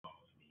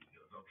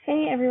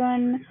Hey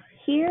everyone,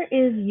 here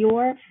is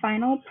your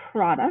final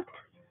product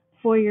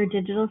for your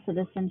digital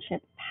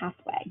citizenship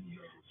pathway.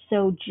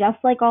 So just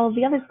like all of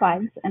the other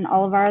slides and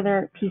all of our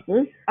other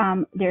pieces,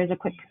 there's a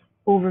quick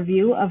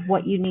overview of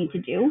what you need to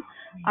do.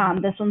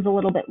 This one's a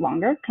little bit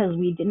longer because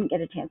we didn't get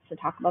a chance to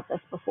talk about this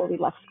before we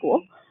left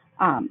school.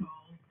 Um,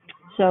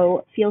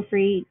 so feel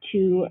free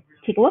to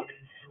take a look,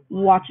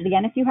 watch it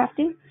again if you have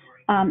to,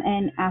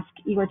 and ask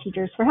your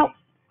teachers for help.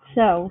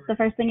 So the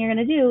first thing you're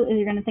going to do is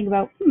you're going to think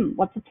about,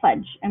 what's a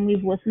pledge? And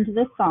we've listened to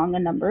this song a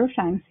number of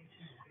times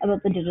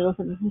about the Digital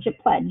Citizenship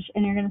Pledge,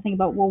 and you're going to think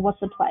about, well,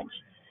 what's a pledge?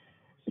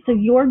 So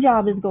your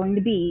job is going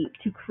to be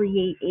to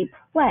create a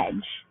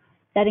pledge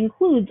that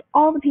includes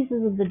all the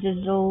pieces of the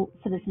digital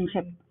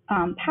citizenship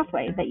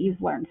pathway that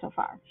you've learned so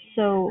far.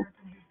 So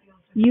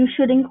you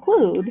should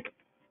include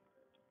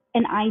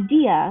an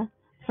idea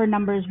for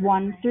numbers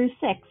 1 through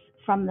 6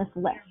 from this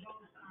list.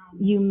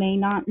 You may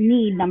not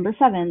need number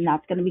 7,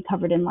 that's going to be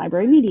covered in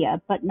library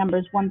media, but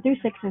numbers 1 through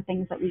 6 are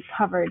things that we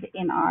covered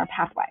in our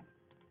pathway.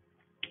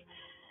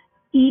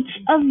 Each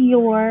of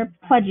your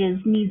pledges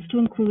needs to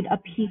include a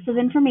piece of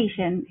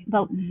information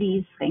about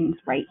these things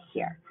right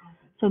here.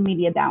 So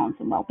media balance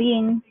and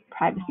well-being,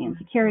 privacy and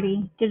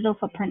security, digital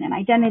footprint and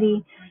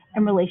identity,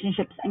 and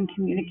relationships and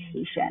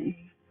communication.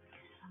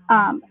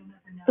 And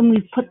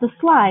we've put the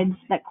slides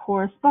that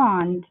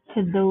correspond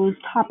to those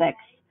topics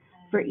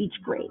for each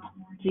grade.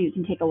 So you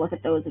can take a look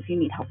at those if you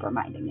need help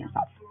reminding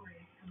yourself.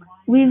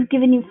 We've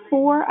given you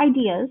 4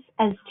 ideas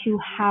as to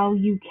how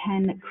you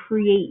can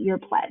create your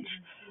pledge.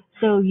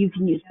 So you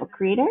can use Book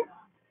Creator,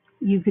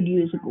 you could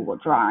use a Google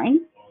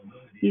Drawing,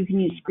 you can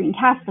use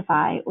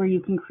Screencastify, or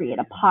you can create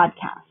a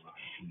podcast.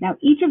 Now,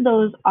 each of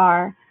those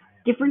are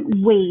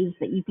different ways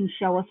that you can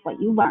show us what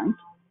you learned.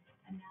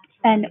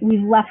 And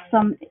we've left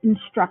some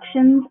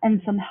instructions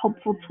and some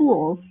helpful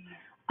tools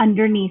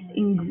underneath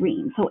in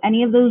green. So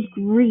any of those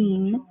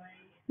green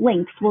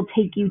links will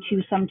take you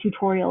to some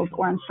tutorials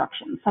or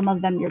instructions. Some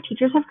of them your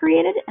teachers have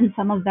created, and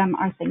some of them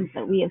are things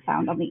that we have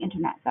found on the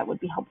internet that would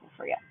be helpful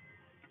for you.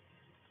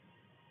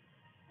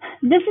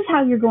 This is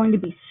how you're going to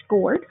be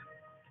scored.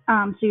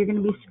 So you're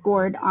going to be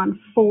scored on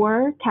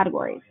 4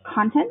 categories: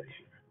 content,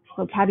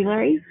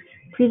 vocabulary,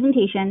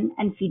 presentation,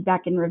 and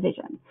feedback and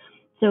revision.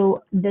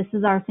 So this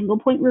is our single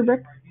point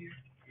rubric.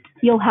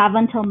 You'll have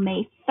until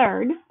May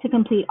 3rd to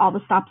complete all the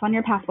stops on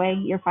your pathway,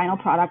 your final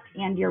product,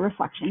 and your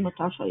reflection, which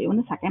I'll show you in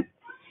a second.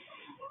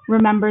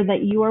 Remember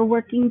that you are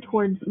working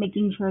towards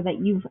making sure that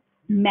you've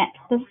met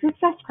the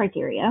success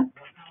criteria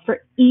for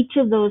each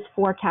of those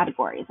 4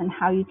 categories, and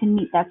how you can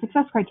meet that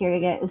success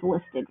criteria is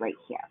listed right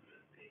here.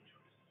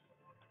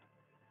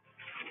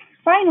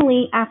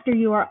 Finally, after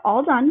you are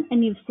all done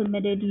and you've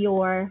submitted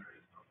your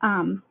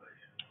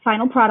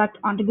final product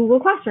onto Google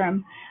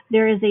Classroom,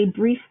 there is a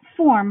brief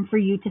form for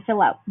you to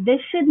fill out. This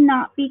should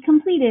not be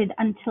completed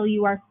until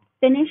you are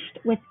finished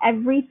with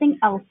everything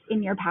else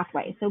in your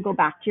pathway. So go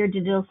back to your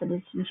digital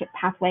citizenship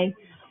pathway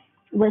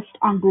list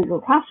on Google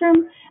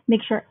Classroom.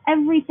 Make sure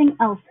everything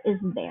else is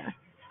there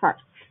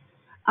first.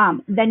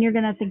 Then you're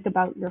going to think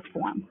about your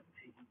form.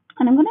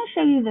 And I'm going to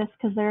show you this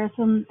because there are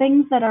some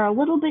things that are a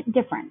little bit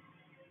different.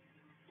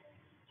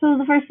 So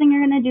the first thing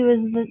you're going to do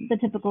is the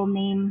typical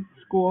name,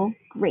 school,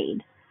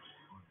 grade.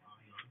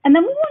 And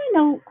then we want to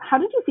know, how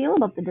did you feel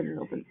about the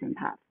digital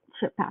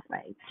citizenship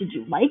pathway? Did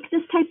you like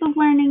this type of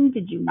learning?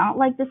 Did you not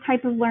like this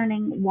type of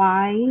learning?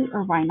 Why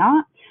or why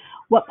not?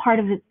 What part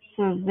of it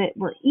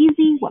were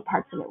easy? What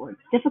parts of it were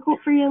difficult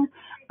for you?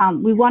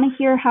 We want to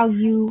hear how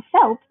you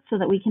felt so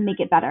that we can make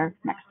it better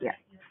next year.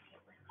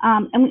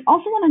 And we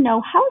also want to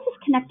know, how is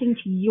this connecting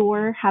to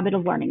your habit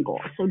of learning goals?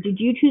 So did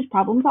you choose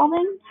problem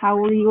solving? How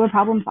were you a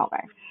problem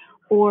solver?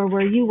 Or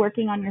were you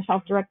working on your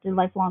self-directed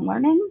lifelong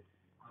learning?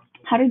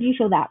 How did you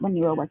show that when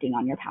you were working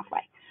on your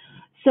pathway?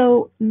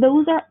 So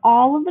those are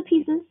all of the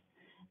pieces.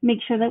 Make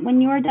sure that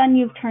when you are done,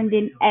 you've turned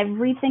in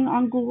everything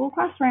on Google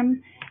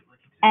Classroom,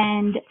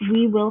 and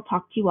we will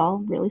talk to you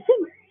all really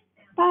soon.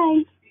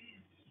 Bye.